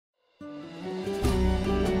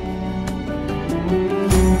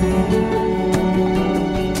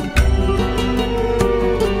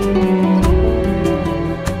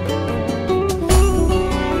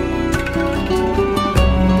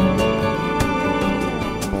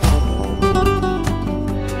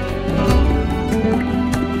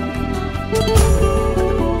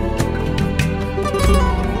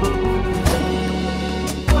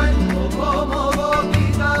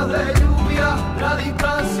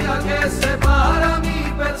distancia que separa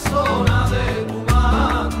mi persona de tu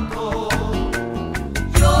manto.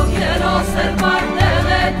 Yo quiero ser parte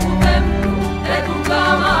de tu templo, de tu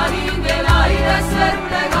camarín, el aire ser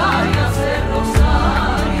plegaria, ser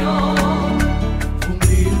rosario.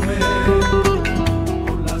 Fundirme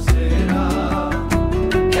con la cera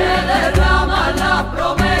que derraman las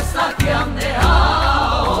promesas que han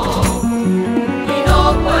dejado. Y no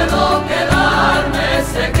puedo quedarme,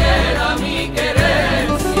 se queda mi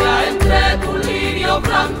querencia entre tus lirios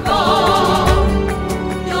blancos.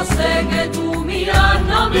 Yo sé que tu mirar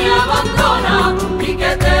no me abandona y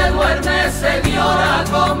que te duermes, señora,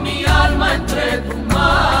 con mi alma entre tus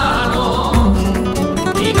manos.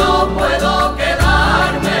 Y no puedo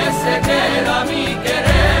quedarme, se queda mi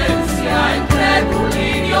querencia entre tus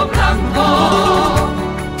lirios blancos.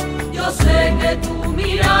 Yo sé que tu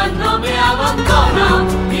mirar no me abandona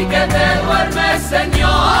y que te duermes,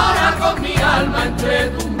 señora, con mi alma entre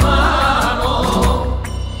tus manos.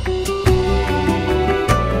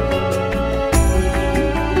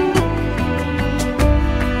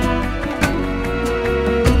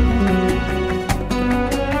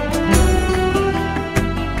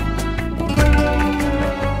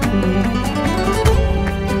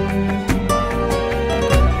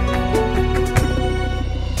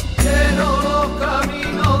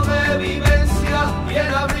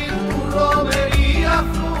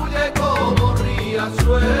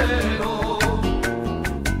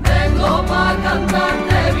 Vengo pa'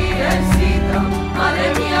 cantarte, virgencita, madre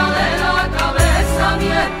mía de la cabeza, mi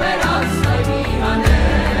esperanza y mi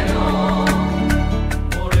anhelo.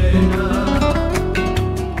 Morena,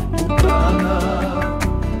 plata,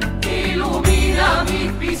 ilumina mis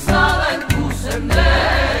pisadas en tu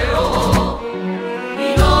sendero. Y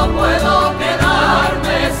no puedo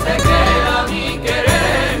quedarme, se queda mi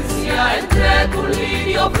querencia entre tus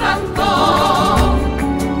lirios blancos.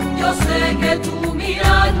 Yo sé que tu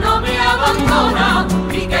mirar no me abandona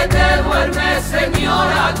y que te duermes,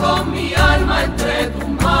 señora, con mi alma entre tus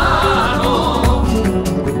manos.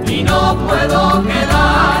 Y no puedo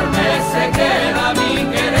quedarme, se queda mi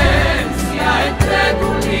querencia entre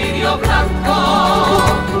tus lirios blancos.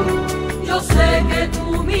 Yo sé que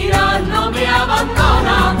tu mirar no me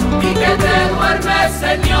abandona y que te duermes,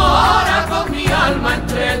 señora, con mi alma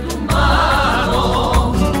entre tus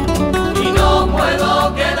manos. Y no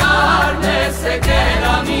puedo quedarme, se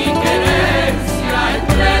queda mi querencia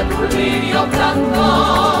entre tus lirios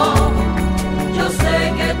blancos. Yo sé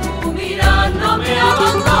que tu mirar no me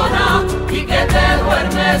abandona y que te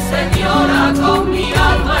duermes, señora, con mi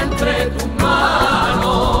alma entre tus manos.